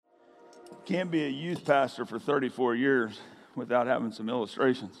Can't be a youth pastor for 34 years without having some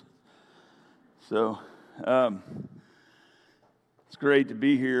illustrations. So it's great to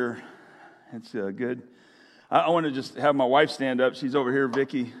be here. It's good. I want to just have my wife stand up. She's over here,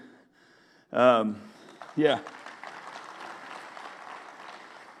 Vicky. Yeah.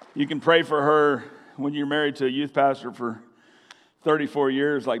 You can pray for her when you're married to a youth pastor for 34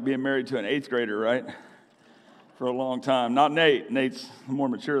 years, like being married to an 8th grader, right? For a long time. Not Nate. Nate's more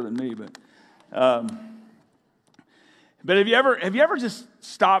mature than me, but have you ever just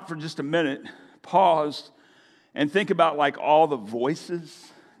stopped for just a minute, paused, and think about like all the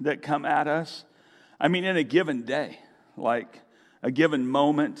voices that come at us? I mean, in a given day, like a given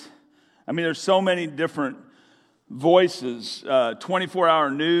moment. I mean, there's so many different voices. 24-hour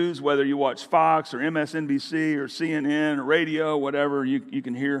news, whether you watch Fox or MSNBC or CNN or radio, whatever you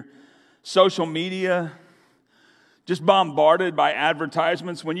can hear. Social media, just bombarded by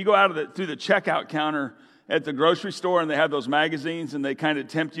advertisements. When you go out through the checkout counter at the grocery store and they have those magazines and they kind of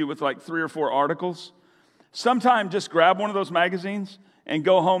tempt you with like 3 or 4 articles, sometimes just grab one of those magazines and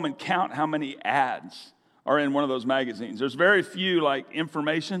go home and count how many ads are in one of those magazines. There's very few like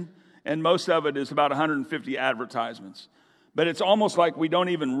information, and most of it is about 150 advertisements. But it's almost like we don't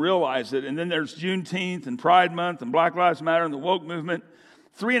even realize it. And then there's Juneteenth and Pride Month and Black Lives Matter and the woke movement.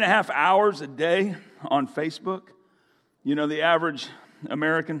 3.5 hours a day on Facebook. You know, the average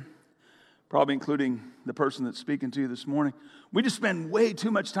American, probably including the person that's speaking to you this morning, we just spend way too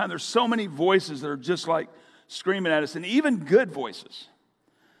much time. There's so many voices that are just like screaming at us, and even good voices.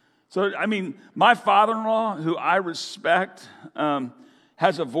 So, I mean, my father-in-law, who I respect,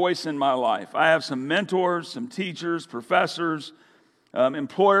 has a voice in my life. I have some mentors, some teachers, professors,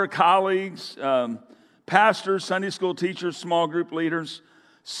 employer colleagues, pastors, Sunday school teachers, small group leaders.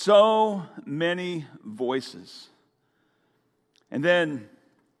 So many voices. And then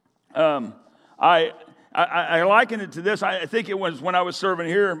I liken it to this. I think it was when I was serving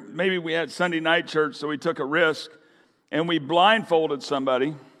here, maybe we had Sunday night church, so we took a risk, and we blindfolded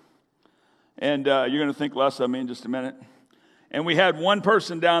somebody. And you're going to think less of me in just a minute. And we had one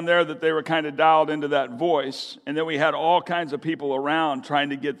person down there that they were kind of dialed into that voice, and then we had all kinds of people around trying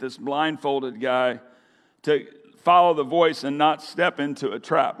to get this blindfolded guy to follow the voice and not step into a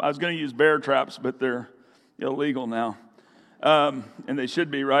trap. I was going to use bear traps, but they're illegal now. And they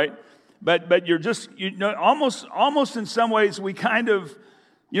should be, right? But you're just, almost in some ways we kind of,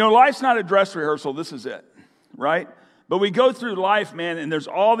 life's not a dress rehearsal. This is it, right? But we go through life, man, and there's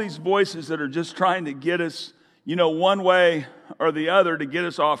all these voices that are just trying to get us, one way or the other to get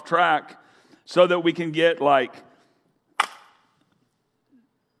us off track so that we can get like,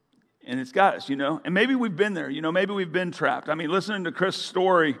 and it's got us, and maybe we've been there, maybe we've been trapped. I mean, listening to Chris'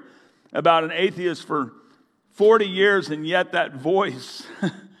 story about an atheist for 40 years, and yet that voice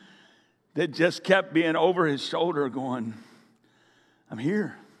that just kept being over his shoulder going, I'm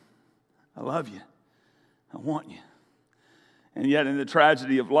here. I love you. I want you. And yet in the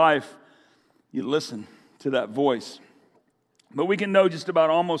tragedy of life, you listen to that voice. But we can know just about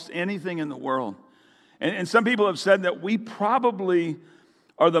almost anything in the world. And some people have said that we probably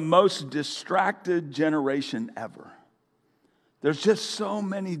are the most distracted generation ever. There's just so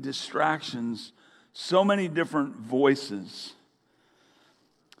many distractions, so many different voices.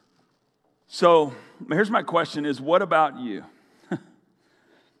 So here's my question is, what about you?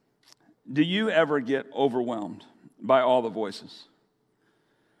 Do you ever get overwhelmed by all the voices?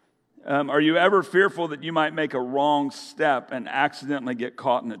 Are you ever fearful that you might make a wrong step and accidentally get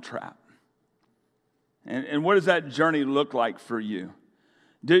caught in a trap? And what does that journey look like for you?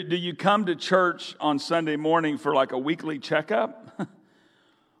 Do you come to church on Sunday morning for like a weekly checkup?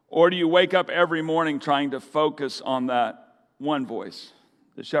 Or do you wake up every morning trying to focus on that one voice,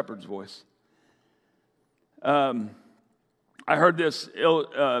 the shepherd's voice? I heard this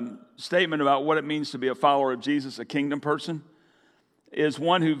statement about what it means to be a follower of Jesus, a kingdom person, is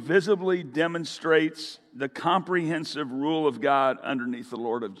one who visibly demonstrates the comprehensive rule of God underneath the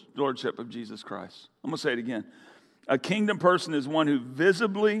Lordship of Jesus Christ. I'm going to say it again. A kingdom person is one who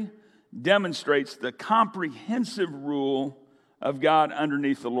visibly demonstrates the comprehensive rule of God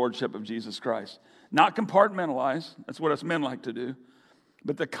underneath the Lordship of Jesus Christ. Not compartmentalized, that's what us men like to do,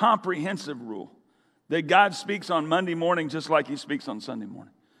 but the comprehensive rule. That God speaks on Monday morning just like he speaks on Sunday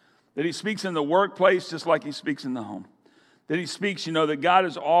morning. That he speaks in the workplace just like he speaks in the home. That he speaks, that God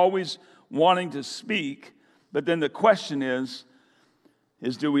is always wanting to speak, but then the question is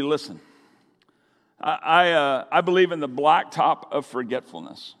do we listen? I believe in the blacktop of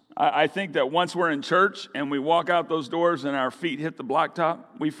forgetfulness. I think that once we're in church and we walk out those doors and our feet hit the blacktop,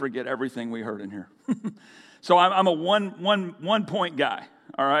 we forget everything we heard in here. So I'm a one point guy,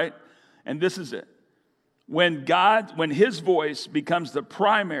 all right? And this is it. When his voice becomes the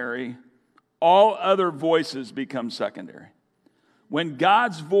primary, all other voices become secondary. When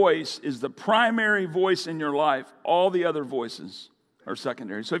God's voice is the primary voice in your life, all the other voices are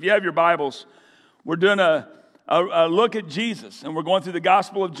secondary. So if you have your Bibles, we're doing a look at Jesus, and we're going through the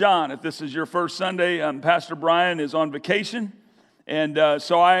Gospel of John. If this is your first Sunday, Pastor Brian is on vacation, and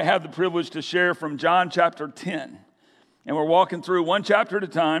so I have the privilege to share from John chapter 10. And we're walking through one chapter at a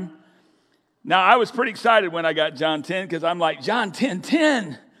time. Now, I was pretty excited when I got John 10, because I'm like, John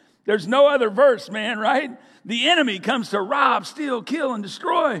 10:10. There's no other verse, man, right? The enemy comes to rob, steal, kill, and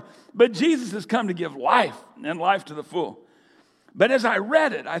destroy. But Jesus has come to give life, and life to the full. But as I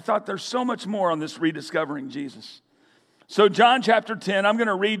read it, I thought there's so much more on this rediscovering Jesus. So John chapter 10, I'm going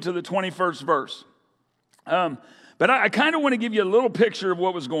to read to the 21st verse. But I kind of want to give you a little picture of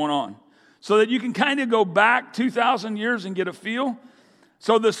what was going on, so that you can kind of go back 2,000 years and get a feel.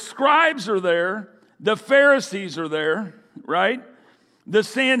 So the scribes are there, the Pharisees are there, right?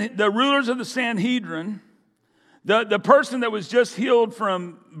 The rulers of the Sanhedrin, the person that was just healed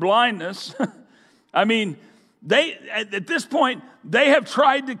from blindness. I mean, at this point, they have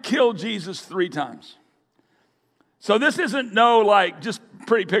tried to kill Jesus 3 times. So this isn't just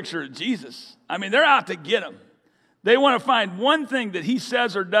pretty picture of Jesus. I mean, they're out to get him. They want to find one thing that he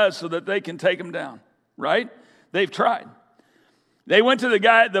says or does so that they can take him down, right? They've tried. They went to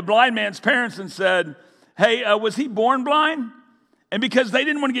the blind man's parents and said, hey, was he born blind? And because they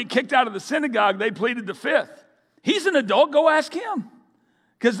didn't want to get kicked out of the synagogue, they pleaded the 5th. He's an adult, go ask him.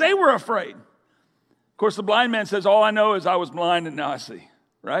 Because they were afraid. Of course, the blind man says, all I know is I was blind and now I see,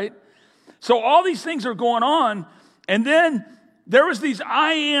 right? So all these things are going on. And then there was these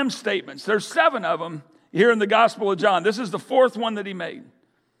I am statements. There's 7 of them here in the Gospel of John. This is the 4th one that he made.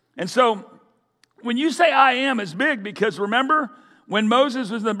 And so when you say I am, it's big, because remember when Moses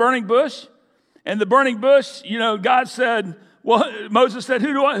was in the burning bush? And the burning bush, God said, well, Moses said,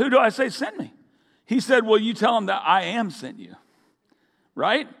 who do I say sent me? He said, well, you tell him that I am sent you,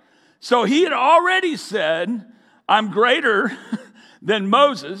 right? So he had already said, I'm greater than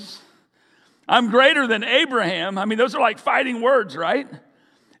Moses. I'm greater than Abraham. I mean, those are like fighting words, right?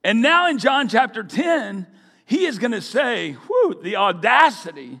 And now in John chapter 10, he is going to say, the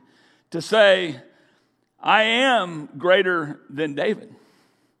audacity to say, I am greater than David,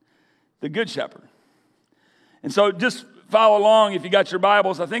 the good shepherd. And so just follow along if you got your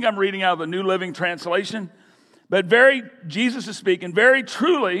Bibles. I think I'm reading out of the New Living Translation. But Jesus is speaking, very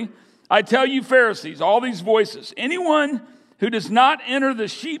truly, I tell you Pharisees, all these voices, anyone who does not enter the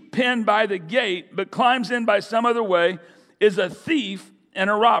sheep pen by the gate, but climbs in by some other way, is a thief and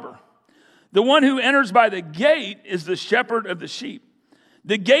a robber. The one who enters by the gate is the shepherd of the sheep.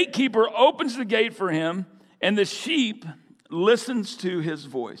 The gatekeeper opens the gate for him, and the sheep listens to his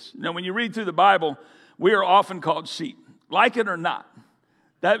voice. Now, when you read through the Bible, we are often called sheep, like it or not.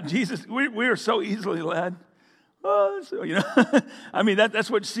 That Jesus, we are so easily led. I mean, that's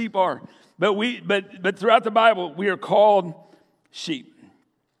what sheep are. But throughout the Bible, we are called sheep.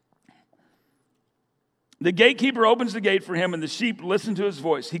 The gatekeeper opens the gate for him, and the sheep listen to his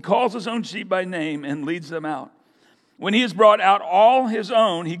voice. He calls his own sheep by name and leads them out. When he has brought out all his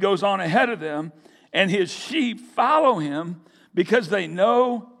own, he goes on ahead of them, and his sheep follow him because they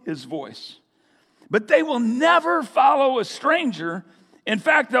know his voice. But they will never follow a stranger. In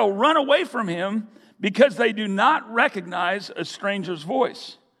fact, they'll run away from him because they do not recognize a stranger's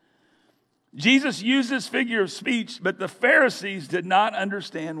voice. Jesus used this figure of speech, but the Pharisees did not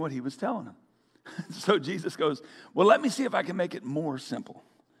understand what he was telling them. So Jesus goes, well, let me see if I can make it more simple.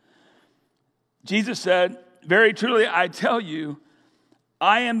 Jesus said, very truly, I tell you,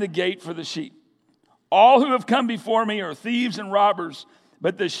 I am the gate for the sheep. All who have come before me are thieves and robbers,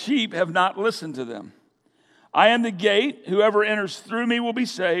 but the sheep have not listened to them. I am the gate. Whoever enters through me will be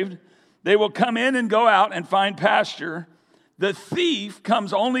saved. They will come in and go out and find pasture. The thief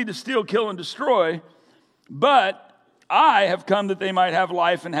comes only to steal, kill, and destroy, but I have come that they might have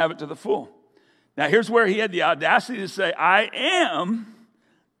life and have it to the full. Now, here's where he had the audacity to say, I am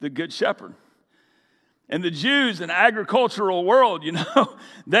the good shepherd. And the Jews in the agricultural world,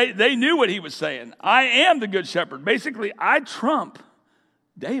 they knew what he was saying. I am the good shepherd. Basically, I trump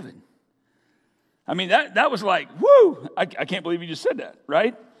David. I mean, that was like, whoo, I can't believe you just said that,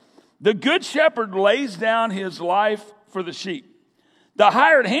 right? The good shepherd lays down his life for the sheep. The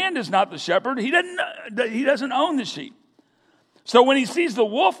hired hand is not the shepherd. He doesn't own the sheep. So when he sees the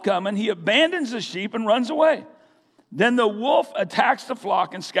wolf coming, he abandons the sheep and runs away. Then the wolf attacks the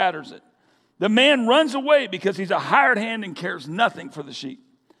flock and scatters it. The man runs away because he's a hired hand and cares nothing for the sheep.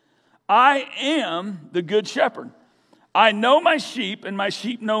 I am the good shepherd. I know my sheep and my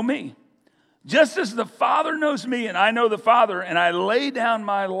sheep know me. Just as the Father knows me and I know the Father, and I lay down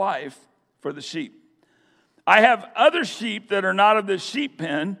my life for the sheep. I have other sheep that are not of this sheep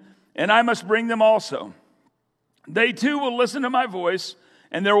pen, and I must bring them also. They too will listen to my voice,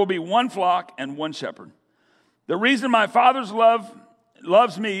 and there will be one flock and one shepherd. The reason my Father's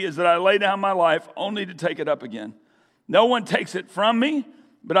loves me is that I lay down my life only to take it up again. No one takes it from me,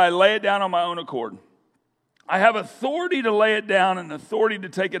 but I lay it down on my own accord. I have authority to lay it down and authority to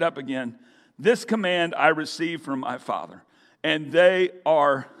take it up again. This command I received from my Father, and they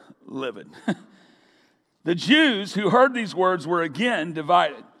are livid. The Jews who heard these words were again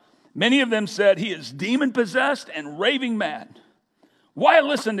divided. Many of them said, he is demon-possessed and raving mad. Why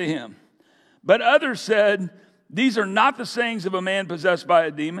listen to him? But others said, these are not the sayings of a man possessed by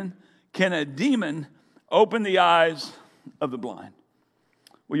a demon. Can a demon open the eyes of the blind?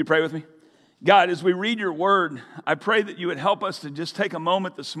 Will you pray with me? God, as we read your word, I pray that you would help us to just take a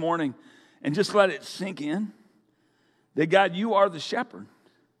moment this morning and just let it sink in. That God, you are the shepherd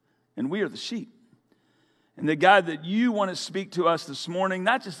and we are the sheep. And that God, that you want to speak to us this morning,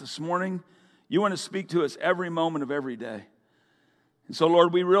 not just this morning, you want to speak to us every moment of every day. And so,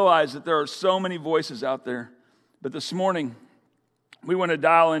 Lord, we realize that there are so many voices out there, but this morning we want to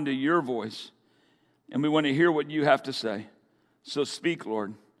dial into your voice and we want to hear what you have to say. So speak,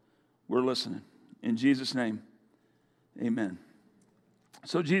 Lord. We're listening. In Jesus' name, amen.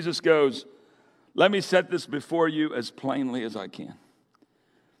 So Jesus goes, let me set this before you as plainly as I can.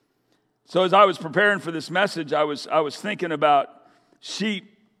 So as I was preparing for this message, I was thinking about sheep,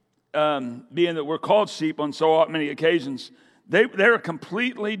 being that we're called sheep on so many occasions. They're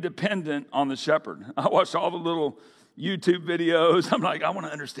completely dependent on the shepherd. I watched all the little YouTube videos. I'm like, I want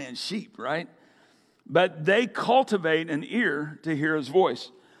to understand sheep, right? But they cultivate an ear to hear his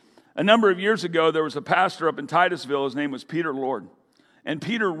voice. A number of years ago, there was a pastor up in Titusville. His name was Peter Lord. And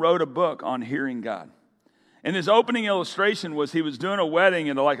Peter wrote a book on hearing God. And his opening illustration was he was doing a wedding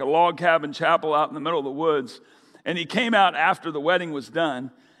in like a log cabin chapel out in the middle of the woods. And he came out after the wedding was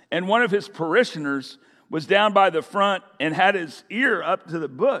done. And one of his parishioners was down by the front and had his ear up to the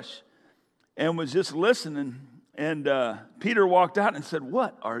bush and was just listening. And Peter walked out and said,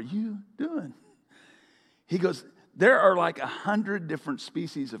 what are you doing? He goes, there are like 100 different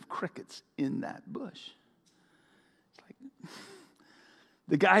species of crickets in that bush. It's like,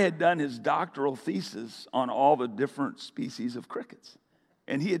 the guy had done his doctoral thesis on all the different species of crickets.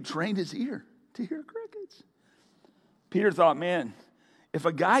 And he had trained his ear to hear crickets. Peter thought, man, if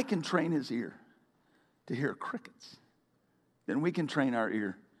a guy can train his ear to hear crickets, then we can train our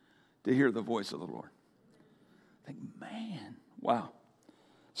ear to hear the voice of the Lord. I think, man, wow.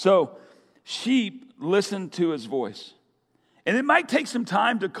 So sheep listen to his voice. And it might take some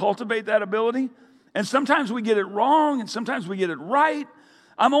time to cultivate that ability. And sometimes we get it wrong and sometimes we get it right.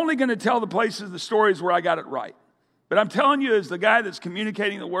 I'm only going to tell the stories where I got it right. But I'm telling you, as the guy that's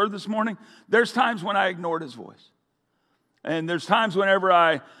communicating the word this morning, there's times when I ignored his voice. And there's times whenever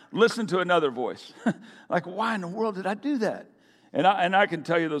I listen to another voice. Like, why in the world did I do that? And I can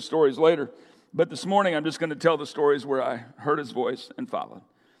tell you those stories later. But this morning, I'm just going to tell the stories where I heard his voice and followed.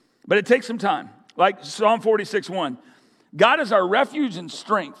 But it takes some time. Like Psalm 46:1. God is our refuge and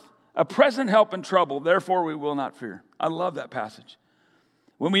strength, a present help in trouble. Therefore, we will not fear. I love that passage.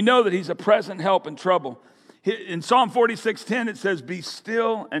 When we know that he's a present help in trouble. In Psalm 46:10, it says, be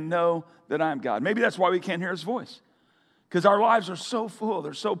still and know that I am God. Maybe that's why we can't hear his voice. Because our lives are so full,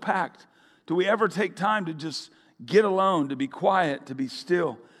 they're so packed. Do we ever take time to just get alone, to be quiet, to be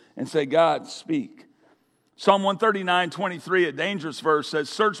still, and say, God, speak? Psalm 139:23, a dangerous verse, says,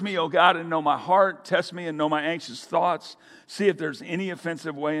 search me, O God, and know my heart. Test me and know my anxious thoughts. See if there's any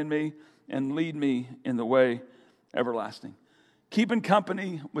offensive way in me, and lead me in the way everlasting. Keeping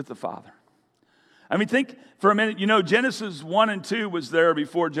company with the Father. I mean, think for a minute, Genesis 1 and 2 was there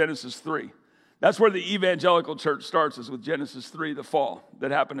before Genesis 3. That's where the evangelical church starts, is with Genesis 3, the fall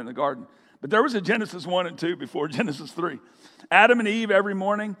that happened in the garden. But there was a Genesis 1 and 2 before Genesis 3. Adam and Eve every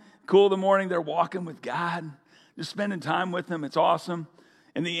morning, cool of the morning, they're walking with God, just spending time with him. It's awesome.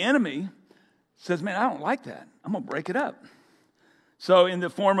 And the enemy says, man, I don't like that. I'm going to break it up. So in the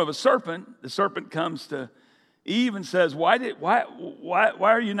form of a serpent, the serpent comes to Eve and says, why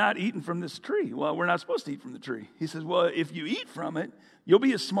are you not eating from this tree? Well, we're not supposed to eat from the tree. He says, well, if you eat from it, you'll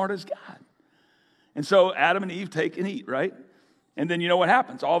be as smart as God. And so Adam and Eve take and eat, right? And then you know what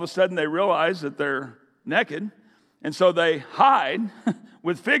happens? All of a sudden they realize that they're naked. And so they hide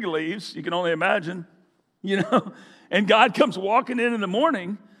with fig leaves. You can only imagine, And God comes walking in the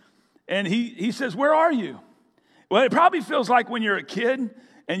morning and he says, where are you? Well, it probably feels like when you're a kid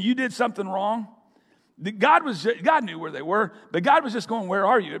and you did something wrong, God knew where they were, but God was just going, where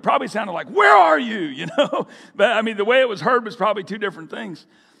are you? It probably sounded like, where are you? You know, but I mean, the way it was heard was probably two different things.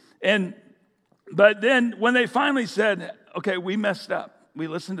 But then when they finally said, okay, we messed up. We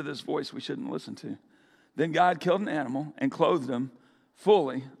listened to this voice we shouldn't listen to. Then God killed an animal and clothed them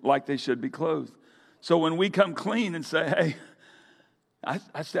fully like they should be clothed. So when we come clean and say, hey,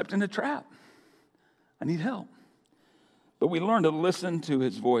 I stepped in a trap. I need help. But we learn to listen to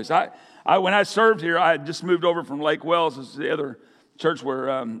his voice. When I served here, I had just moved over from Lake Wells. This is the other church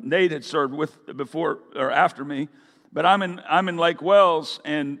where Nate had served with before or after me. But I'm in Lake Wells,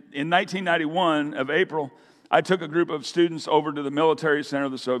 and in 1991 of April, I took a group of students over to the military center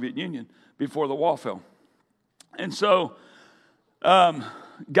of the Soviet Union before the wall fell. And so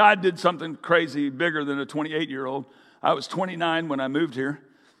God did something crazy, bigger than a 28-year-old. I was 29 when I moved here.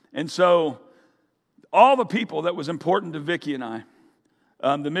 And so all the people that was important to Vicki and I,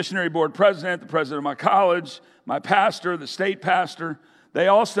 the missionary board president, the president of my college, my pastor, the state pastor, they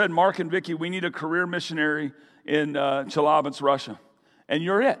all said, Mark and Vicki, we need a career missionary in Chelyabinsk, Russia. And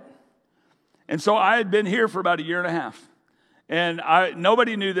you're it. And so I had been here for about a year and a half. And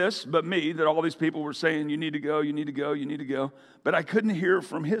nobody knew this but me, that all these people were saying, you need to go, you need to go, you need to go. But I couldn't hear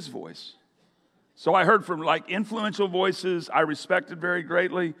from his voice. So I heard from like influential voices I respected very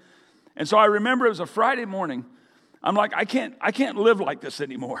greatly. And so I remember it was a Friday morning. I'm like, I can't live like this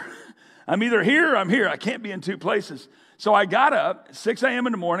anymore. I'm either here or I'm here. I can't be in two places. So I got up at 6 a.m.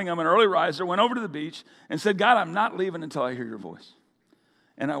 in the morning. I'm an early riser, went over to the beach and said, God, I'm not leaving until I hear your voice.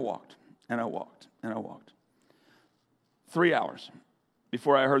 And I walked, and I walked, and I walked. 3 hours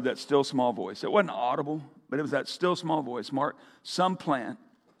before I heard that still small voice. It wasn't audible, but it was that still small voice. Mark, some plant,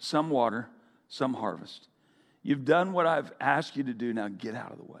 some water, some harvest. You've done what I've asked you to do. Now get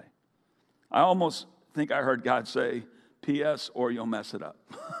out of the way. I almost think I heard God say, P.S., or you'll mess it up.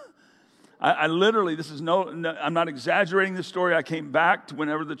 I literally, I'm not exaggerating this story. I came back to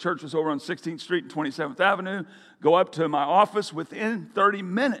whenever the church was over on 16th Street and 27th Avenue, go up to my office within 30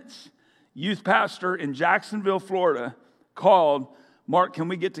 minutes. Youth pastor in Jacksonville, Florida, called, Mark, can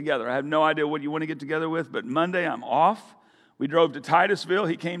we get together? I have no idea what you want to get together with, but Monday I'm off. We drove to Titusville.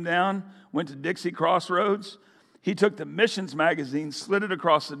 He came down, went to Dixie Crossroads. He took the missions magazine, slid it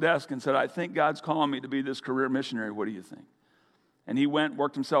across the desk, and said, I think God's calling me to be this career missionary. What do you think? And he went,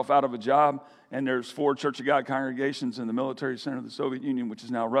 worked himself out of a job, and there's 4 Church of God congregations in the military center of the Soviet Union, which is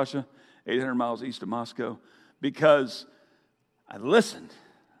now Russia, 800 miles east of Moscow, because I listened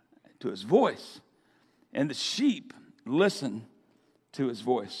to his voice, and the sheep listen to his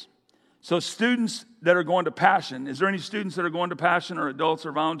voice. So students that are going to Passion, is there any students that are going to Passion or adults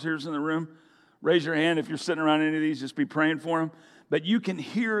or volunteers in the room? Raise your hand if you're sitting around any of these, just be praying for them. But you can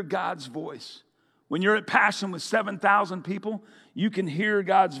hear God's voice. When you're at Passion with 7,000 people, you can hear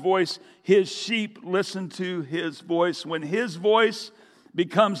God's voice. His sheep listen to his voice. When his voice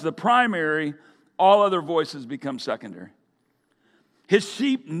becomes the primary, all other voices become secondary. His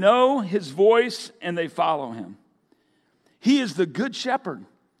sheep know his voice and they follow him. He is the good shepherd.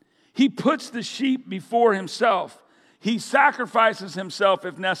 He puts the sheep before himself. He sacrifices himself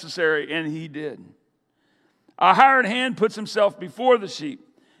if necessary, and he did. A hired hand puts himself before the sheep.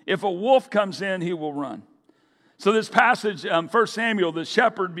 If a wolf comes in, he will run. So this passage, 1 Samuel, the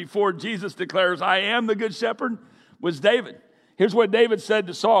shepherd before Jesus declares, I am the good shepherd, was David. Here's what David said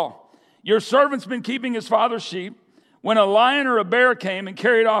to Saul. Your servant's been keeping his father's sheep. When a lion or a bear came and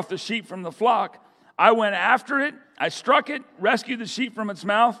carried off the sheep from the flock, I went after it, I struck it, rescued the sheep from its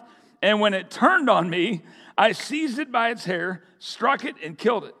mouth, and when it turned on me, I seized it by its hair, struck it, and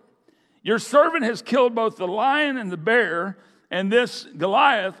killed it. Your servant has killed both the lion and the bear, and this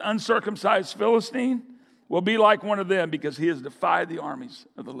Goliath, uncircumcised Philistine, will be like one of them because he has defied the armies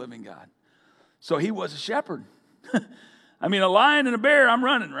of the living God. So he was a shepherd. I mean, a lion and a bear, I'm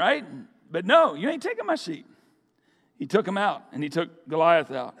running, right? But no, you ain't taking my sheep. He took them out, and he took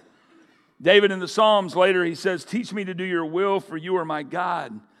Goliath out. David in the Psalms later, he says, teach me to do your will, for you are my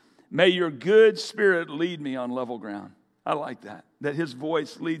God. May your good spirit lead me on level ground. I like that his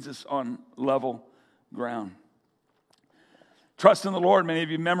voice leads us on level ground. Trust in the Lord. Many of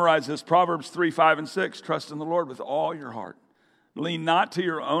you memorized this. Proverbs 3, 5, and 6. Trust in the Lord with all your heart. Lean not to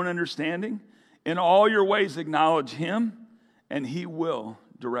your own understanding. In all your ways acknowledge him, and he will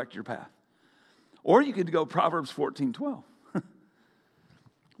direct your path. Or you could go Proverbs 14, 12.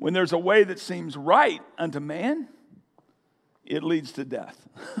 When there's a way that seems right unto man, it leads to death.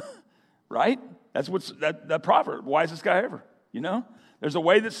 Right? That's what's that proverb, wisest guy ever. You know? There's a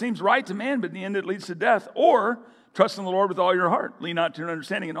way that seems right to man, but in the end it leads to death. Or trust in the Lord with all your heart. Lean not to your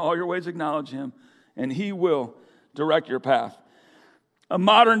understanding. In all your ways acknowledge him, and he will direct your path. A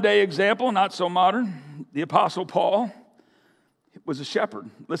modern day example, not so modern, the Apostle Paul was a shepherd.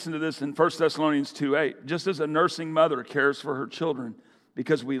 Listen to this in 1 Thessalonians 2:8. Just as a nursing mother cares for her children,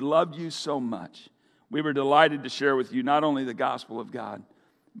 because we loved you so much, we were delighted to share with you not only the gospel of God,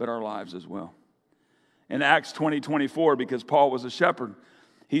 but our lives as well. In Acts 20:24, because Paul was a shepherd,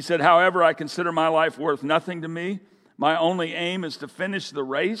 he said, however, I consider my life worth nothing to me. My only aim is to finish the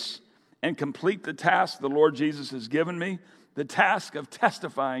race and complete the task the Lord Jesus has given me, the task of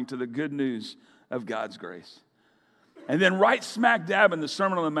testifying to the good news of God's grace. And then right smack dab in the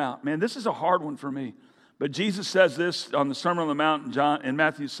Sermon on the Mount. Man, this is a hard one for me. But Jesus says this on the Sermon on the Mount in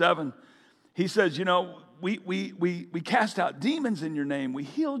Matthew 7. He says, you know, we cast out demons in your name. We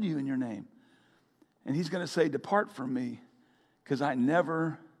healed you in your name. And he's going to say, depart from me, because I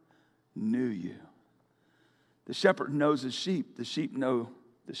never knew you. The shepherd knows his sheep. The sheep know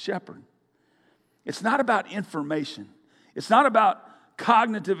the shepherd. It's not about information. It's not about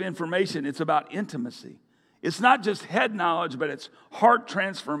cognitive information. It's about intimacy. It's not just head knowledge, but it's heart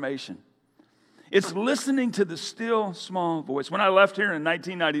transformation. It's listening to the still, small voice. When I left here in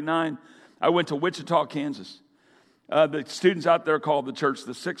 1999, I went to Wichita, Kansas. The students out there called the church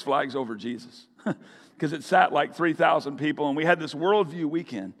the Six Flags Over Jesus because it sat like 3,000 people, and we had this worldview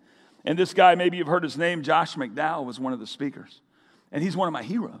weekend. And this guy, maybe you've heard his name, Josh McDowell, was one of the speakers. And he's one of my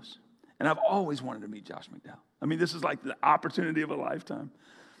heroes. And I've always wanted to meet Josh McDowell. I mean, this is like the opportunity of a lifetime.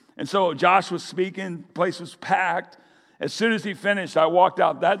 And so Josh was speaking, place was packed. As soon as he finished, I walked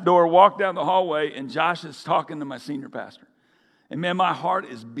out that door, walked down the hallway, and Josh is talking to my senior pastor. And man, my heart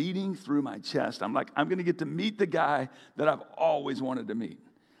is beating through my chest. I'm like, I'm going to get to meet the guy that I've always wanted to meet.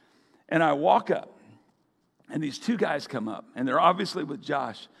 And I walk up, and these two guys come up, and they're obviously with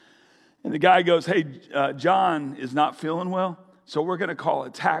Josh. And the guy goes, hey, John is not feeling well, so we're going to call a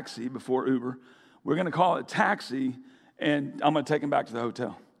taxi before Uber. We're going to call a taxi, and I'm going to take him back to the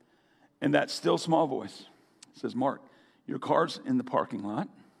hotel. And that still small voice says, Mark, your car's in the parking lot.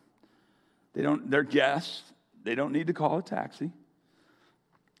 They're guests. They don't need to call a taxi.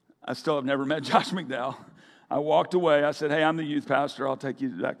 I still have never met Josh McDowell. I walked away. I said, hey, I'm the youth pastor. I'll take you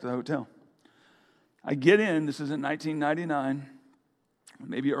back to the hotel. I get in. This is in 1999,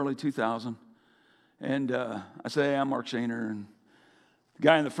 maybe early 2000. And I say, hey, I'm Mark Shaner. And the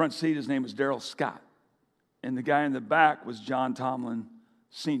guy in the front seat, his name was Daryl Scott. And the guy in the back was John Tomlin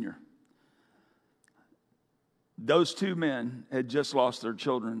Sr. Those two men had just lost their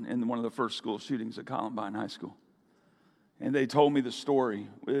children in one of the first school shootings at Columbine High School. And they told me the story.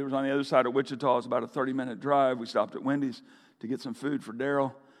 It was on the other side of Wichita. It was about a 30-minute drive. We stopped at Wendy's to get some food for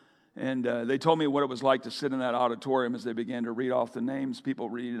Daryl. And they told me what it was like to sit in that auditorium as they began to read off the names, people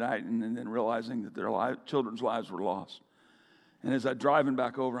reuniting, and then realizing that their children's lives were lost. And as I'm driving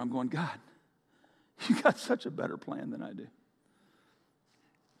back over, I'm going, God, you got such a better plan than I do.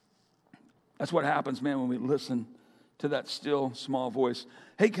 That's what happens, man, when we listen to that still small voice.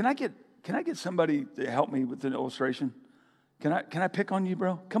 Hey, can I get somebody to help me with an illustration? Can I pick on you,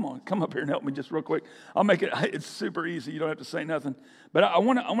 bro? Come on, come up here and help me just real quick. I'll make it. It's super easy. You don't have to say nothing. But I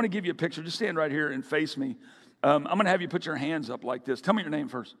want to give you a picture. Just stand right here and face me. I'm going to have you put your hands up like this. Tell me your name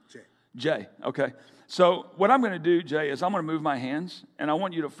first. Jay. Okay. So what I'm going to do, Jay, is I'm going to move my hands, and I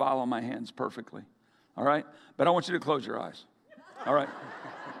want you to follow my hands perfectly. All right? But I want you to close your eyes. All right?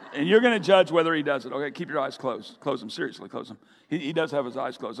 And you're going to judge whether he does it. Okay, keep your eyes closed. Close them, seriously, close them. He does have his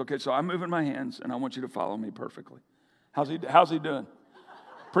eyes closed. Okay, so I'm moving my hands, and I want you to follow me perfectly. How's he doing?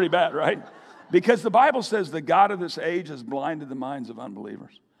 Pretty bad, right? Because the Bible says the God of this age has blinded the minds of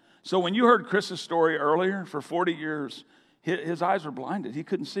unbelievers. So when you heard Chris's story earlier, for 40 years, his eyes were blinded. He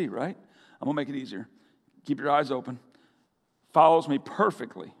couldn't see, right? I'm going to make it easier. Keep your eyes open. Follows me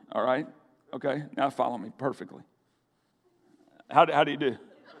perfectly, all right? Okay, now follow me perfectly. How do you do?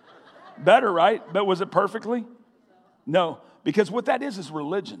 Better, right? But was it perfectly? No, because what that is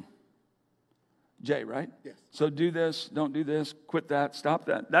religion. Jay, right? Yes. So do this, don't do this, quit that, stop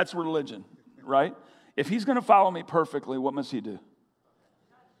that. That's religion, right? If he's going to follow me perfectly, what must he do?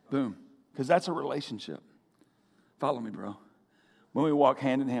 Boom. Because that's a relationship. Follow me, bro. When we walk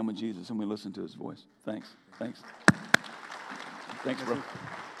hand in hand with Jesus and we listen to his voice. Thanks, bro.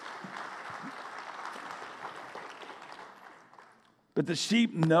 But the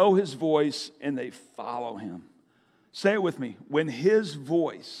sheep know his voice and they follow him. Say it with me. When his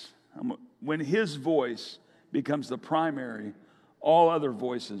voice becomes the primary, all other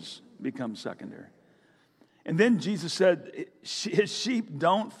voices become secondary. And then Jesus said, his sheep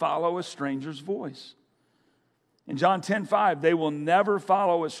don't follow a stranger's voice. In John 10:5, they will never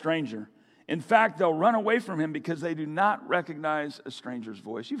follow a stranger. In fact, they'll run away from him because they do not recognize a stranger's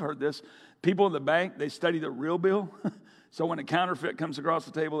voice. You've heard this. People in the bank, they study the real bill. So when a counterfeit comes across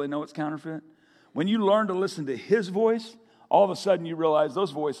the table, they know it's counterfeit. When you learn to listen to his voice, all of a sudden you realize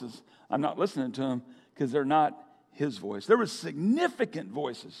those voices, I'm not listening to them because they're not his voice. There were significant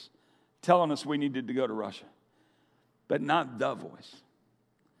voices telling us we needed to go to Russia, but not the voice.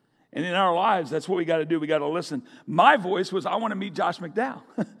 And in our lives, that's what we got to do. We got to listen. My voice was, I want to meet Josh McDowell.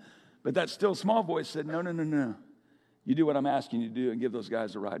 But that still small voice said, no. You do what I'm asking you to do and give those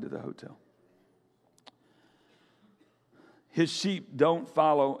guys a ride to the hotel. His sheep don't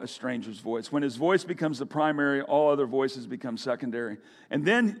follow a stranger's voice. When his voice becomes the primary, all other voices become secondary. And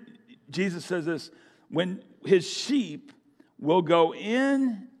then Jesus says this, when his sheep will go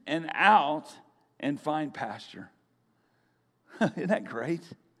in and out and find pasture. Isn't that great?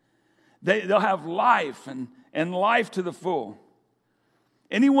 They'll have life and life to the full.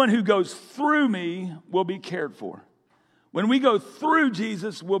 Anyone who goes through me will be cared for. When we go through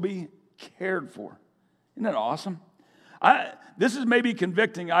Jesus, we'll be cared for. Isn't that awesome? This is maybe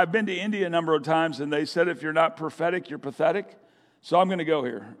convicting. I've been to India a number of times, and they said if you're not prophetic, you're pathetic. So I'm going to go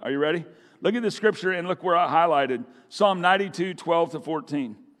here. Are you ready? Look at the scripture and look where I highlighted. Psalm 92, 12 to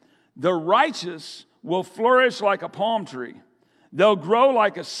 14. The righteous will flourish like a palm tree. They'll grow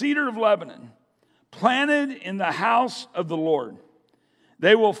like a cedar of Lebanon, planted in the house of the Lord.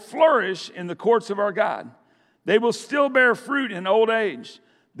 They will flourish in the courts of our God. They will still bear fruit in old age.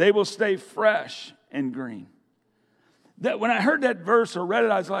 They will stay fresh and green. When I heard that verse or read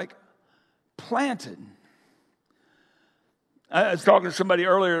it, I was like, planted. I was talking to somebody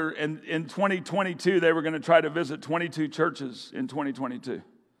earlier, and in 2022, they were going to try to visit 22 churches in 2022.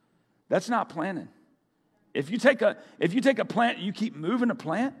 That's not planted. If you take a plant and you keep moving a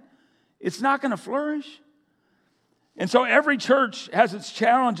plant, it's not going to flourish. And so every church has its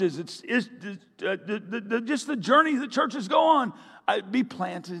challenges. It's just the journey that churches go on. Be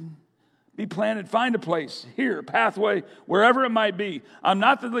planted. Be planted. Find a place here, a pathway, wherever it might be. I'm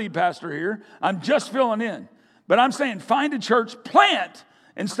not the lead pastor here. I'm just filling in. But I'm saying find a church, plant,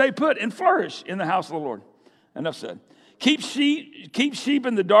 and stay put and flourish in the house of the Lord. Enough said. Keep sheep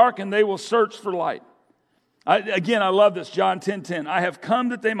in the dark, and they will search for light. I love this. John 10:10. I have come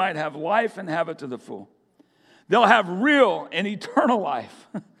that they might have life and have it to the full. They'll have real and eternal life.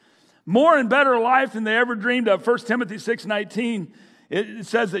 More and better life than they ever dreamed of. 1 Timothy 6:19. It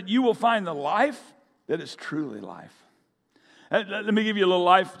says that you will find the life that is truly life. Let me give you a little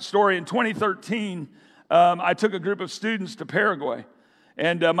life story. In 2013, I took a group of students to Paraguay.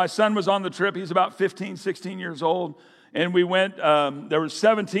 And my son was on the trip. He's about 15, 16 years old. And we went, there were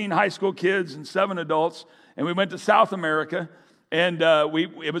 17 high school kids and 7 adults. And we went to South America. And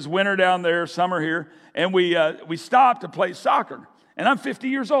it was winter down there, summer here. And we stopped to play soccer. And I'm 50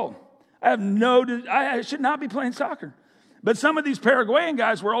 years old. I should not be playing soccer. But some of these Paraguayan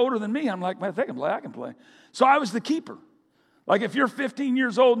guys were older than me. I'm like, man, if they can play, I can play. So I was the keeper. Like if you're 15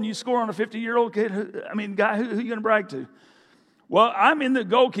 years old and you score on a 50-year-old kid, guy, who are you going to brag to? Well, I'm in the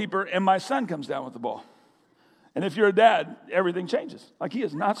goalkeeper and my son comes down with the ball. And if you're a dad, everything changes. Like he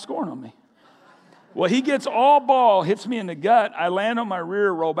is not scoring on me. Well, he gets all ball, hits me in the gut. I land on my rear,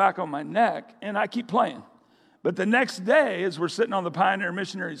 roll back on my neck, and I keep playing. But the next day, as we're sitting on the Pioneer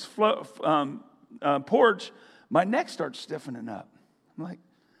Missionaries porch, my neck starts stiffening up. I'm like,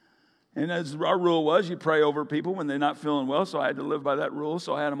 and as our rule was, you pray over people when they're not feeling well, so I had to live by that rule.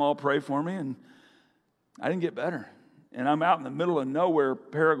 So I had them all pray for me, and I didn't get better. And I'm out in the middle of nowhere,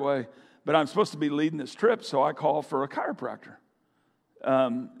 Paraguay, but I'm supposed to be leading this trip, so I call for a chiropractor.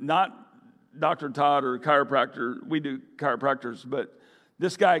 Not Dr. Todd or a chiropractor. We do chiropractors, but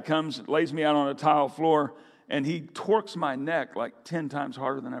this guy comes, lays me out on a tile floor, and he torques my neck like 10 times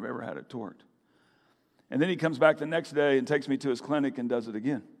harder than I've ever had it torqued. And then he comes back the next day and takes me to his clinic and does it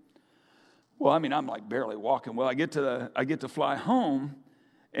again. Well, I'm like barely walking. Well, I get to fly home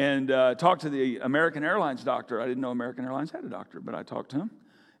and talk to the American Airlines doctor. I didn't know American Airlines had a doctor, but I talked to him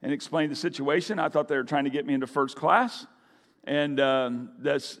and explained the situation. I thought they were trying to get me into first class. And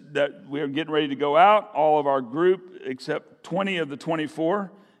that we were getting ready to go out. All of our group, except 20 of the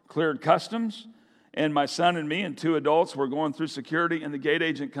 24, cleared customs. And my son and me and 2 adults were going through security. And the gate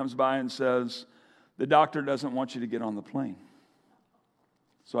agent comes by and says, the doctor doesn't want you to get on the plane.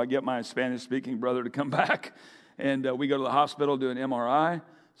 So I get my Spanish-speaking brother to come back. And we go to the hospital, do an MRI.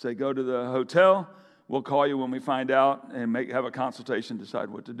 Say, go to the hotel. We'll call you when we find out and have a consultation, decide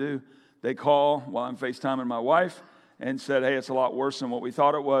what to do. They call while I'm FaceTiming my wife and said, hey, it's a lot worse than what we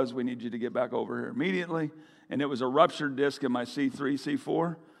thought it was. We need you to get back over here immediately. And it was a ruptured disc in my C3,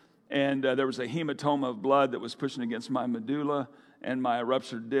 C4. And there was a hematoma of blood that was pushing against my medulla and my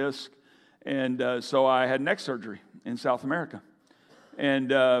ruptured disc. And so I had neck surgery in South America.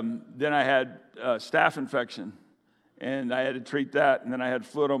 And then I had staph infection. and I had to treat that. And then I had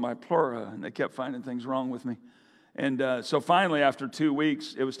fluid on my pleura, and they kept finding things wrong with me. And so finally, after 2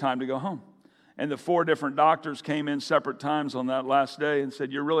 weeks, it was time to go home. And the 4 different doctors came in separate times on that last day and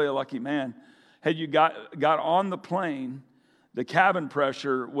said, "You're really a lucky man. Had you got on the plane, the cabin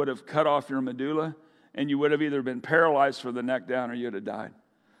pressure would have cut off your medulla, and you would have either been paralyzed from the neck down or you'd have died."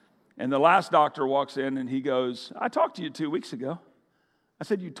 And the last doctor walks in and he goes, "I talked to you 2 weeks ago." I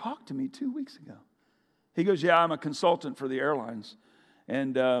said, "You talked to me 2 weeks ago?" He goes, "Yeah, I'm a consultant for the airlines."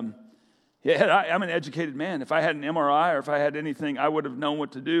 And yeah, I'm an educated man. If I had an MRI or if I had anything, I would have known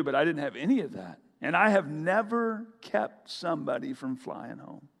what to do, but I didn't have any of that. And I have never kept somebody from flying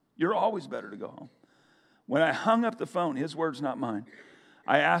home. You're always better to go home. When I hung up the phone, his words, not mine,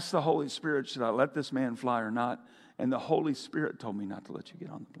 I asked the Holy Spirit, should I let this man fly or not? And the Holy Spirit told me not to let you get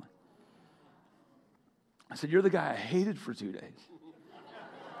on the plane. I said, "You're the guy I hated for 2 days.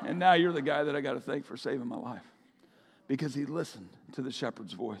 And now you're the guy that I got to thank for saving my life." Because he listened to the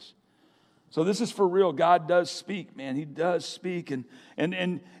shepherd's voice. So this is for real. God does speak, man. He does speak, and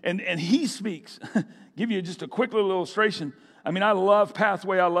he speaks. Give you just a quick little illustration. I mean, I love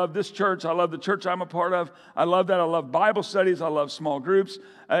Pathway. I love this church. I love the church I'm a part of. I love that. I love Bible studies. I love small groups.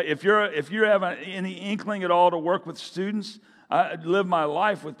 If you have any inkling at all to work with students, I live my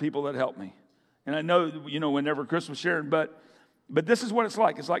life with people that help me. And I know, whenever Chris was sharing, but this is what it's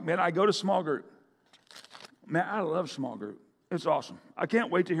like. It's like, man, I go to small group. Man, I love small group. It's awesome. I can't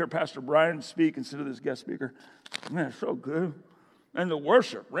wait to hear Pastor Brian speak instead of this guest speaker. Man, it's so good. And the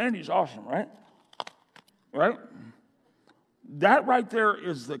worship. Randy's awesome, right? Right? That right there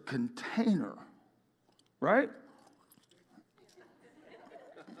is the container, right?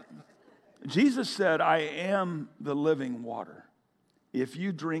 Jesus said, "I am the living water. If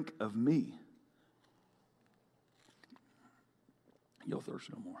you drink of me, you'll thirst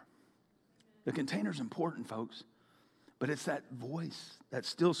no more." The container's important, folks. But it's that voice, that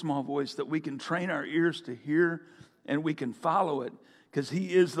still small voice that we can train our ears to hear and we can follow it because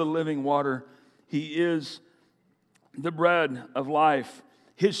he is the living water. He is the bread of life.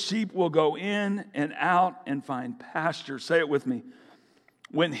 His sheep will go in and out and find pasture. Say it with me.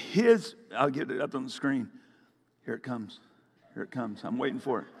 I'll get it up on the screen. Here it comes. Here it comes. I'm waiting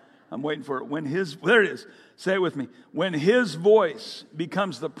for it. There it is. Say it with me. When his voice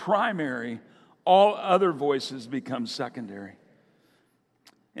becomes the primary, all other voices become secondary.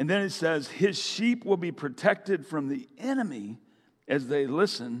 And then it says, his sheep will be protected from the enemy as they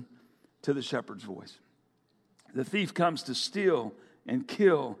listen to the shepherd's voice. The thief comes to steal and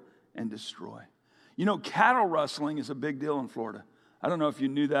kill and destroy. Cattle rustling is a big deal in Florida. I don't know if you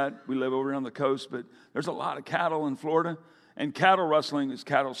knew that. We live over on the coast, but there's a lot of cattle in Florida. And cattle rustling is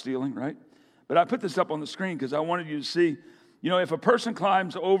cattle stealing, right? But I put this up on the screen because I wanted you to see, if a person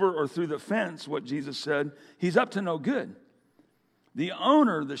climbs over or through the fence, what Jesus said, he's up to no good. The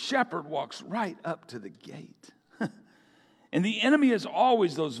owner, the shepherd, walks right up to the gate. And the enemy is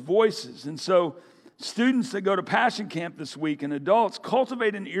always those voices. And so students that go to Passion Camp this week and adults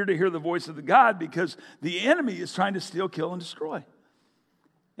cultivate an ear to hear the voice of the God because the enemy is trying to steal, kill, and destroy.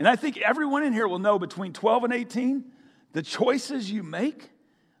 And I think everyone in here will know between 12 and 18, the choices you make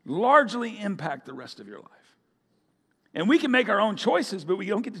largely impact the rest of your life. And we can make our own choices, but we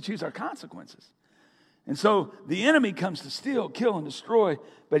don't get to choose our consequences. And so the enemy comes to steal, kill, and destroy,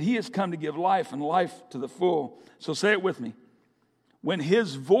 but he has come to give life and life to the full. So say it with me. When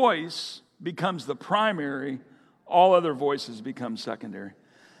his voice becomes the primary, all other voices become secondary.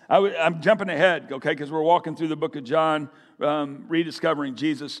 I'm jumping ahead, okay, because we're walking through the book of John, rediscovering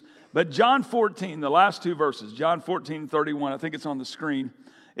Jesus. But John 14, the last 2 verses, John 14:31, I think it's on the screen.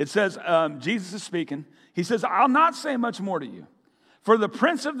 It says, Jesus is speaking. He says, "I'll not say much more to you, for the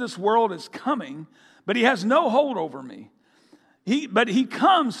prince of this world is coming, but he has no hold over me. But he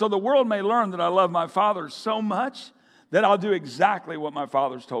comes so the world may learn that I love my Father so much that I'll do exactly what my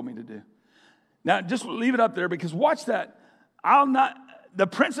Father's told me to do." Now, just leave it up there because watch that. The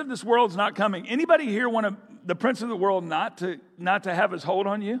prince of this world is not coming. Anybody here want the prince of the world not to have his hold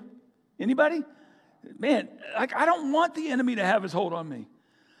on you? Anybody? Man, I don't want the enemy to have his hold on me.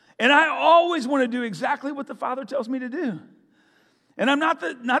 And I always want to do exactly what the Father tells me to do. And I'm not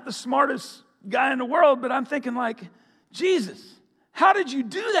the smartest guy in the world, but I'm thinking like, Jesus, how did you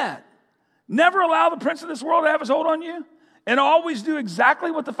do that? Never allow the prince of this world to have his hold on you and always do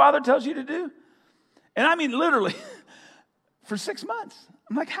exactly what the Father tells you to do? And I mean, literally, for 6 months.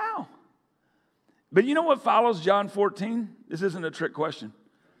 I'm like, how? But you know what follows John 14? This isn't a trick question.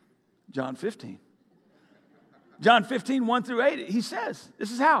 John 15. John 15, 1 through 8, he says, this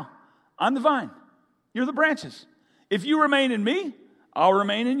is how. I'm the vine. You're the branches. If you remain in me, I'll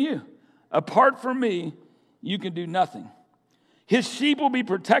remain in you. Apart from me, you can do nothing. His sheep will be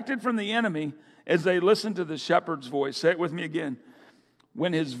protected from the enemy as they listen to the shepherd's voice. Say it with me again.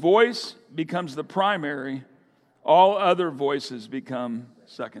 When his voice becomes the primary, all other voices become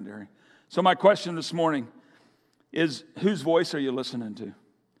secondary. So my question this morning is, whose voice are you listening to?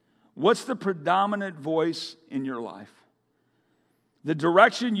 What's the predominant voice in your life? The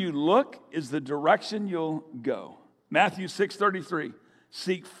direction you look is the direction you'll go. Matthew 6:33.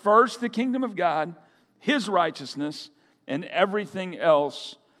 Seek first the kingdom of God, his righteousness, and everything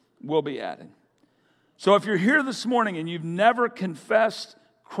else will be added. So if you're here this morning and you've never confessed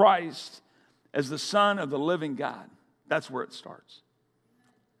Christ as the Son of the living God, that's where it starts.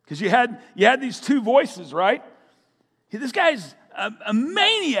 Because you had these two voices, right? This guy's a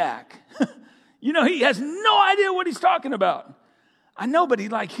maniac. He has no idea what he's talking about. I know, but he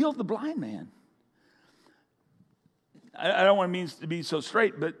healed the blind man. I don't want to be so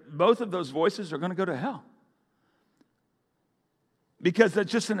straight, but both of those voices are going to go to hell. Because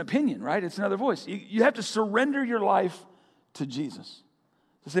that's just an opinion, right? It's another voice. You have to surrender your life to Jesus.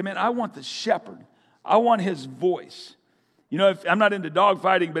 To say, man, I want the shepherd. I want his voice. If I'm not into dog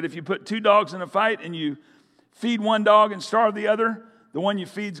fighting, but if you put two dogs in a fight and you feed one dog and starve the other, the one you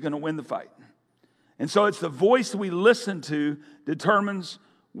feed is going to win the fight. And so it's the voice we listen to determines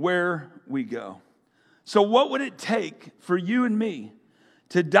where we go. So what would it take for you and me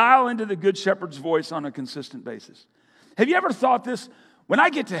to dial into the Good Shepherd's voice on a consistent basis? Have you ever thought this? When I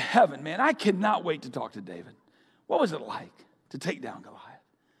get to heaven, man, I cannot wait to talk to David. What was it like to take down Goliath?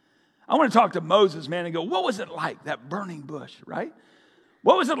 I want to talk to Moses, man, and go, what was it like, that burning bush, right?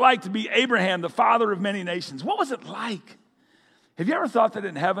 What was it like to be Abraham, the father of many nations? What was it like? Have you ever thought that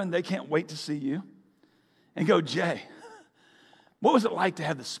in heaven they can't wait to see you? And go, Jay, what was it like to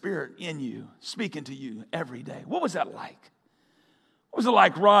have the Spirit in you, speaking to you every day? What was that like? What was it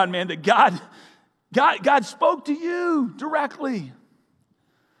like, Ron, man, that God spoke to you directly?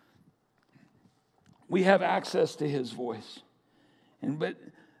 We have access to his voice. But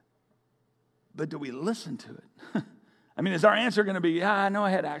do we listen to it? I mean, is our answer going to be, yeah, I know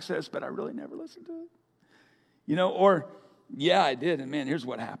I had access, but I really never listened to it? Or, yeah, I did, and man, here's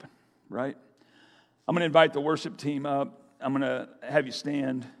what happened, right? I'm going to invite the worship team up. I'm going to have you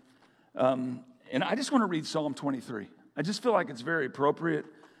stand. And I just want to read Psalm 23. I just feel like it's very appropriate.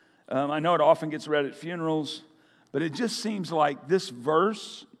 I know it often gets read at funerals, but it just seems like this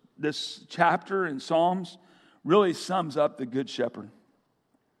verse, this chapter in Psalms, really sums up the Good Shepherd.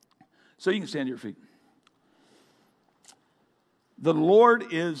 So you can stand to your feet. The Lord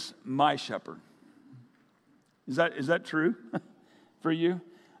is my shepherd. Is that true for you?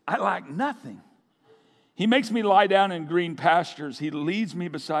 I lack nothing. He makes me lie down in green pastures. He leads me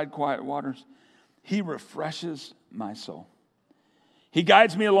beside quiet waters. He refreshes my soul. He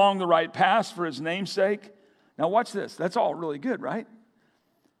guides me along the right path for his name's sake. Now watch this. That's all really good, right?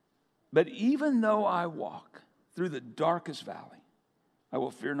 But even though I walk through the darkest valley, I will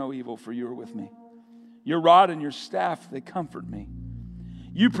fear no evil, for you are with me. Your rod and your staff, they comfort me.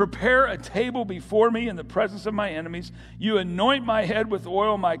 You prepare a table before me in the presence of my enemies. You anoint my head with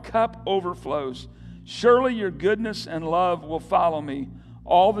oil, my cup overflows. Surely your goodness and love will follow me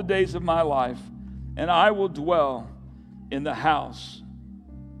all the days of my life, and I will dwell in the house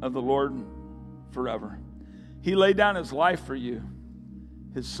of the Lord forever. He laid down his life for you,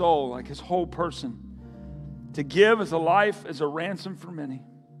 his soul, like his whole person, to give as a life, as a ransom for many.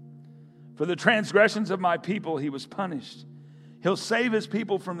 For the transgressions of my people he was punished. He'll save his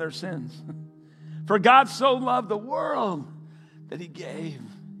people from their sins. For God so loved the world that he gave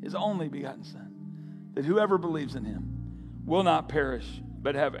his only begotten Son, that whoever believes in him will not perish,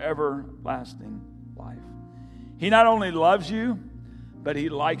 but have everlasting life. He not only loves you, but he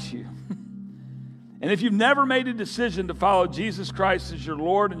likes you. And if you've never made a decision to follow Jesus Christ as your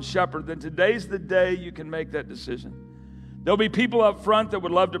Lord and Shepherd, then today's the day you can make that decision. There'll be people up front that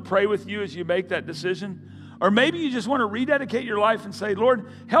would love to pray with you as you make that decision. Or maybe you just want to rededicate your life and say,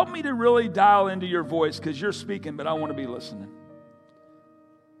 Lord, help me to really dial into your voice because you're speaking, but I want to be listening.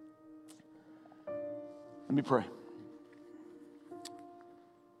 Let me pray.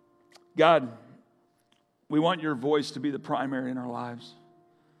 God, we want your voice to be the primary in our lives.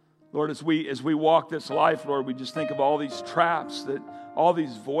 Lord, as we walk this life, Lord, we just think of all these traps, all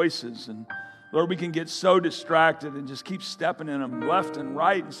these voices, and Lord, we can get so distracted and just keep stepping in them left and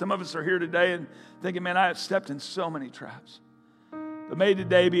right. And some of us are here today and thinking, man, I have stepped in so many traps. But may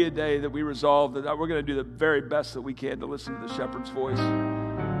today be a day that we resolve that we're going to do the very best that we can to listen to the shepherd's voice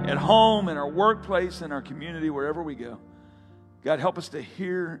at home, in our workplace, in our community, wherever we go. God, help us to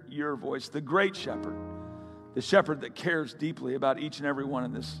hear your voice, the great shepherd, the shepherd that cares deeply about each and every one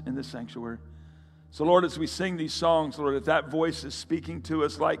in this sanctuary. So, Lord, as we sing these songs, Lord, if that voice is speaking to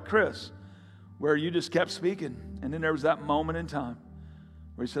us like Chris, where you just kept speaking, and then there was that moment in time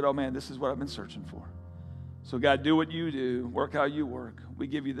where you said, oh man, this is what I've been searching for. So God, do what you do, work how you work. We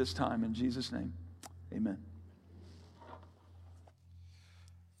give you this time in Jesus' name. Amen.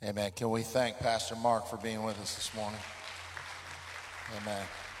 Amen. Can we thank Pastor Mark for being with us this morning? Amen.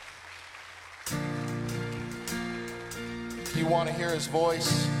 If you want to hear his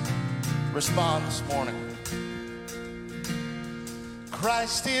voice, respond this morning.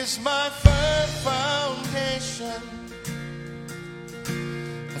 Christ is my firm foundation,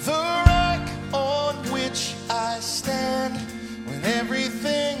 the rock on which I stand when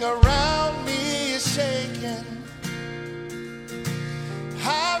everything around me is shaken.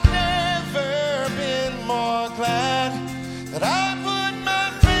 I've never been more glad that I put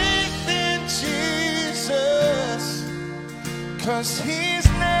my faith in Jesus, 'cause he's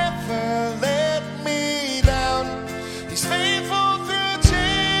never let me down. He's faithful through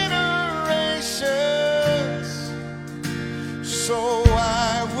generations. So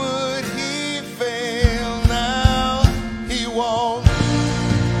why would he fail now? He won't.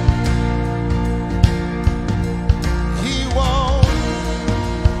 He won't.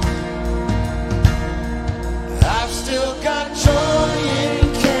 I've still got joy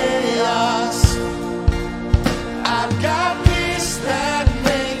in chaos. I've got peace that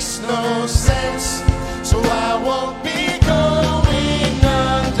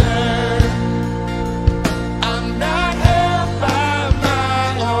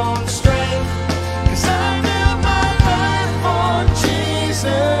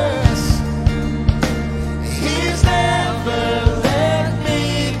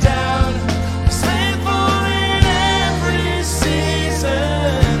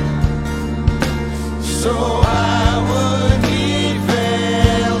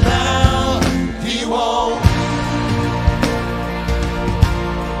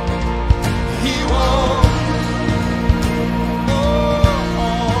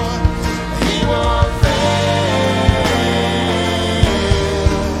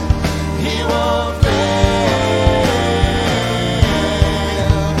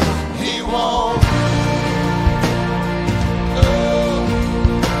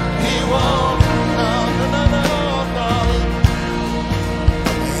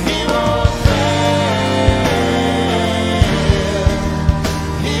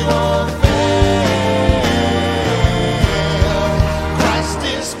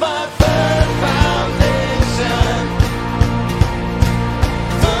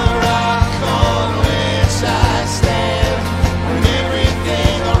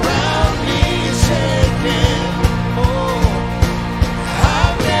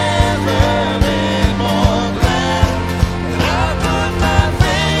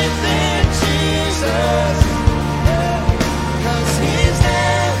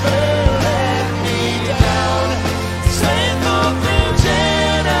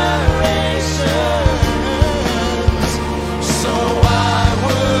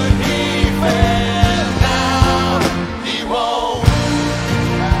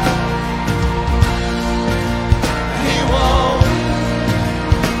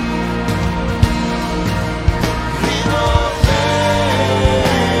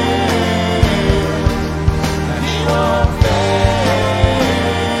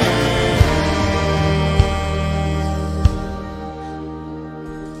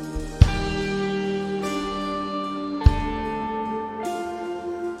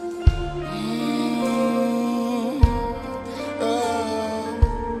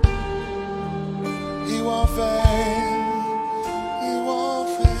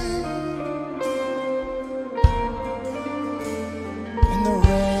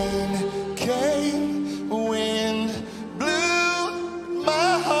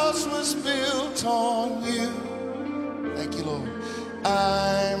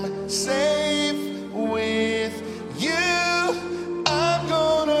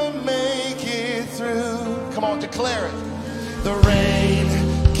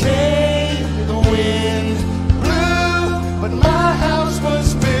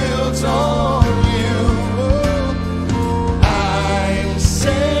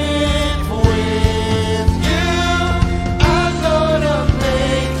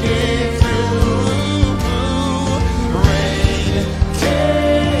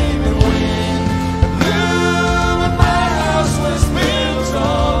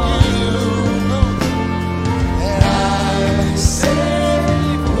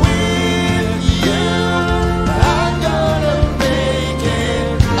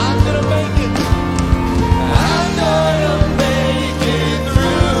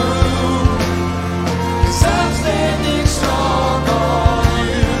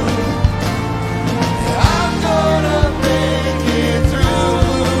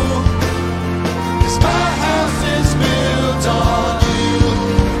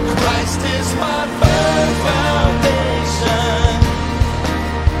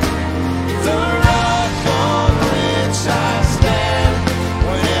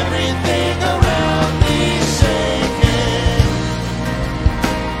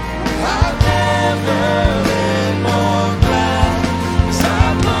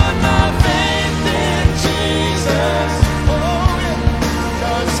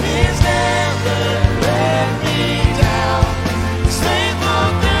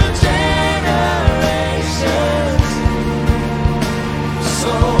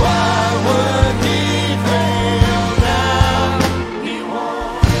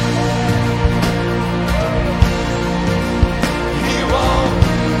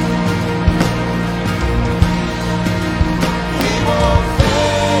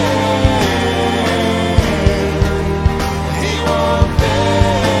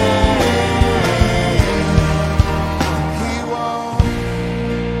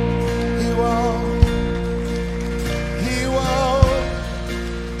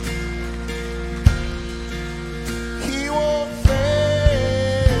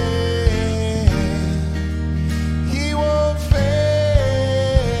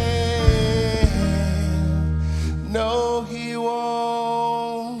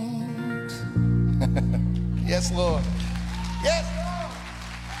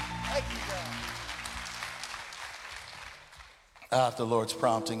If the Lord's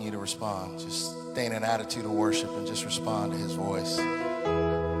prompting you to respond, just stay in an attitude of worship and just respond to his voice.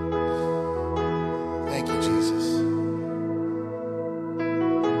 Thank you, Jesus.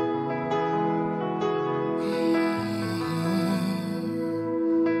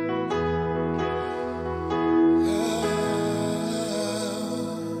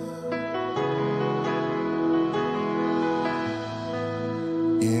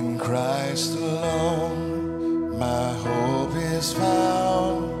 In Christ alone, my hope is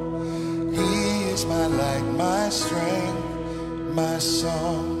found. He is my light, my strength, my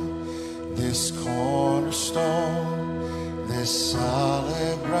song. This cornerstone, this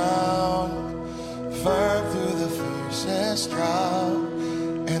solid ground, firm through the fiercest drought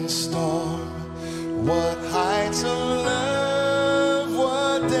and storm. What heights of love,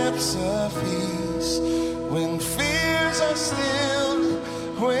 what depths of peace, when fears are stilled,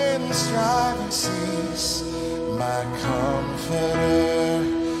 when striving cease. My comforter,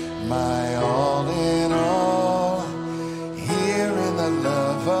 my all in all, here in the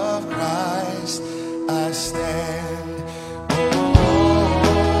love of Christ I stand.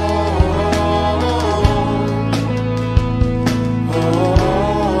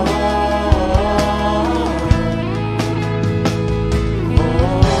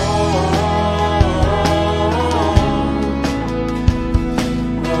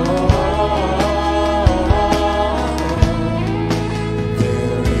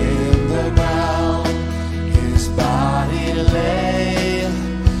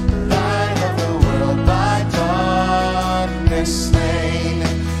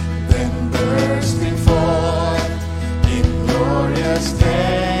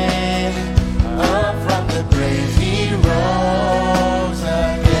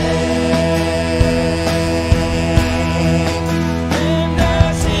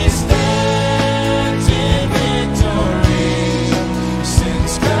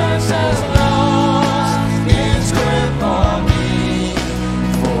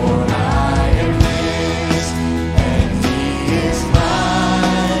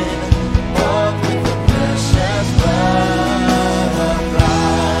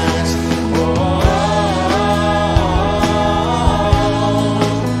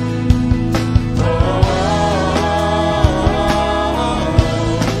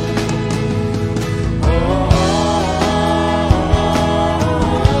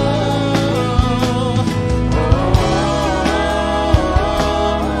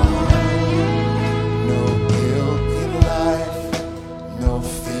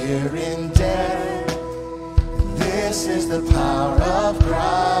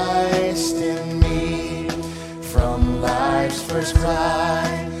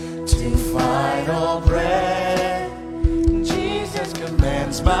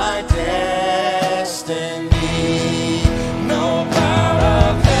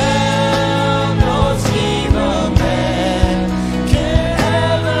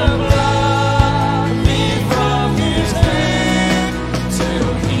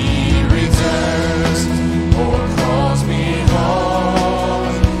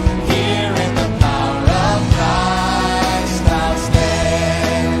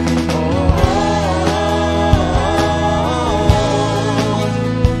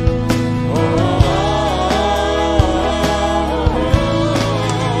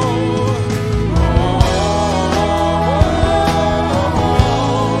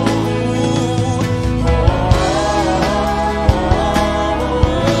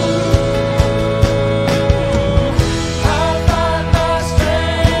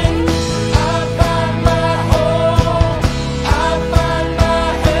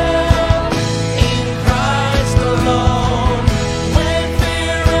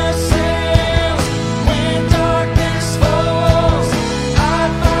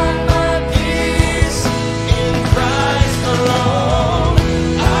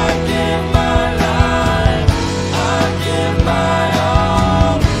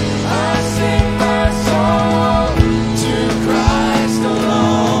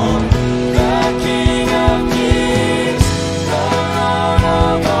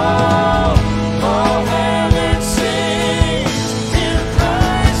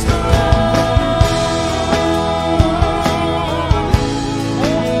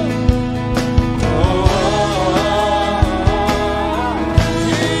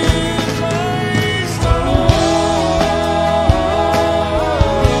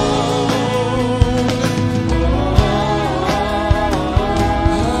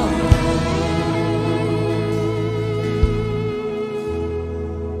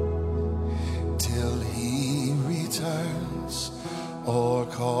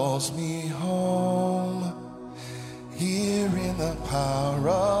 calls me home. Here in the the power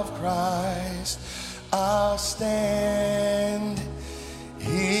of Christ. I'll stand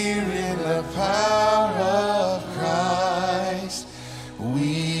here in the power of Christ.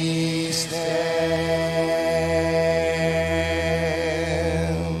 We stand.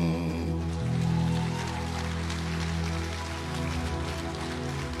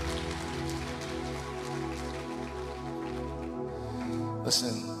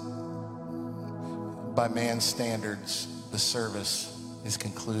 Listen, by man's standards, the service is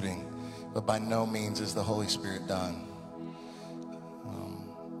concluding, but by no means is the Holy Spirit done.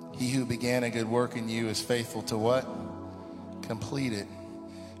 He who began a good work in you is faithful to what? Complete it.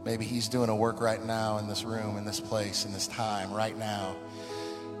 Maybe he's doing a work right now in this room, in this place, in this time, right now.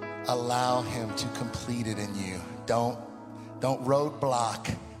 Allow him to complete it in you. Don't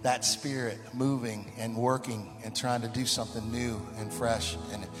roadblock that spirit moving and working and trying to do something new and fresh.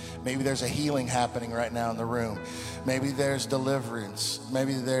 And maybe there's a healing happening right now in the room. Maybe there's deliverance.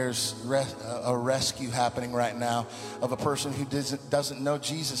 Maybe there's a rescue happening right now of a person who doesn't know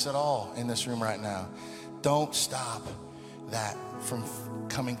Jesus at all in this room right now. Don't stop that from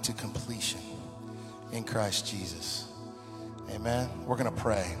coming to completion in Christ Jesus. Amen. We're going to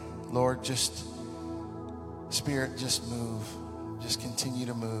pray. Lord, Spirit, just move. Just continue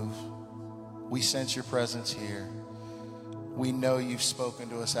to move. We sense your presence here. We know you've spoken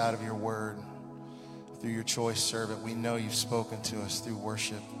to us out of your word through your choice servant. We know you've spoken to us through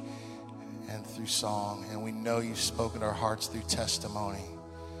worship and through song. And we know you've spoken to our hearts through testimony.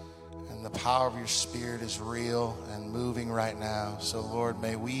 And the power of your Spirit is real and moving right now. So, Lord,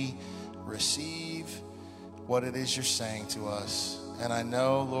 may we receive what it is you're saying to us. And I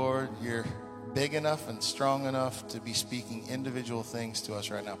know, Lord, you're big enough and strong enough to be speaking individual things to us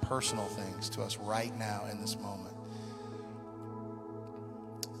right now, personal things to us right now in this moment.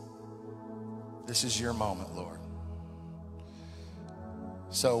 This is your moment, Lord.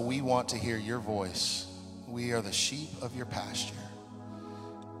 So we want to hear your voice. We are the sheep of your pasture,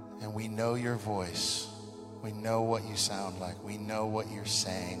 and we know your voice. We know what you sound like. We know what you're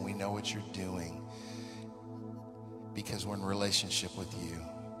saying. We know what you're doing because we're in relationship with you.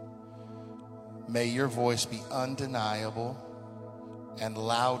 May your voice be undeniable and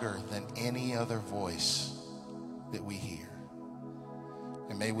louder than any other voice that we hear.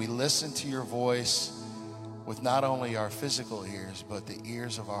 And may we listen to your voice with not only our physical ears, but the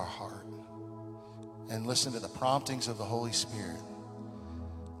ears of our heart. And listen to the promptings of the Holy Spirit.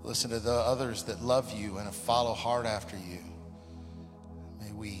 Listen to the others that love you and follow hard after you.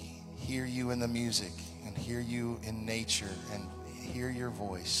 May we hear you in the music and hear you in nature and hear your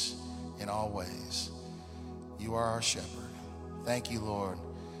voice in all ways. You are our shepherd. Thank you, Lord,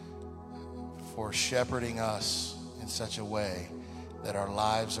 for shepherding us in such a way that our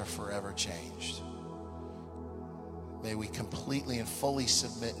lives are forever changed. May we completely and fully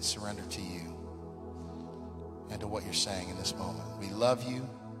submit and surrender to you and to what you're saying in this moment. We love you.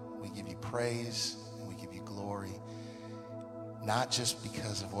 We give you praise and we give you glory, not just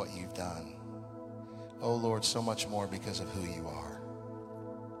because of what you've done. Oh, Lord, so much more because of who you are.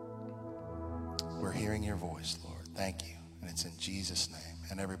 We're hearing your voice, Lord. Thank you. And it's in Jesus' name.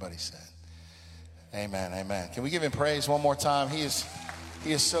 And everybody said, amen, amen. Can we give him praise one more time? He is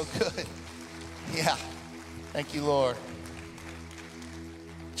so good. Yeah. Thank you, Lord.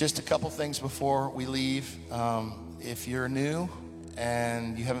 Just a couple things before we leave. If you're new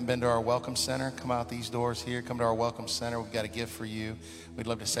and you haven't been to our Welcome Center, come out these doors here. Come to our Welcome Center. We've got a gift for you. We'd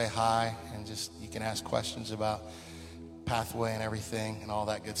love to say hi, and just you can ask questions about Pathway and everything and all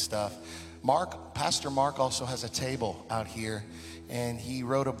that good stuff. Pastor Mark also has a table out here, and he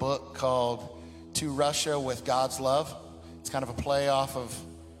wrote a book called To Russia with God's Love. It's kind of a play off of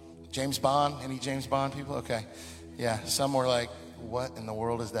James Bond. Any James Bond people? Okay. Yeah, some were like, what in the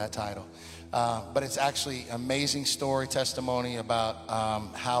world is that title? But it's actually amazing story, testimony about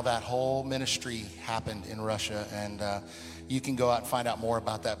how that whole ministry happened in Russia. And you can go out and find out more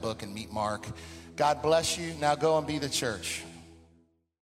about that book and meet Mark. God bless you. Now go and be the church.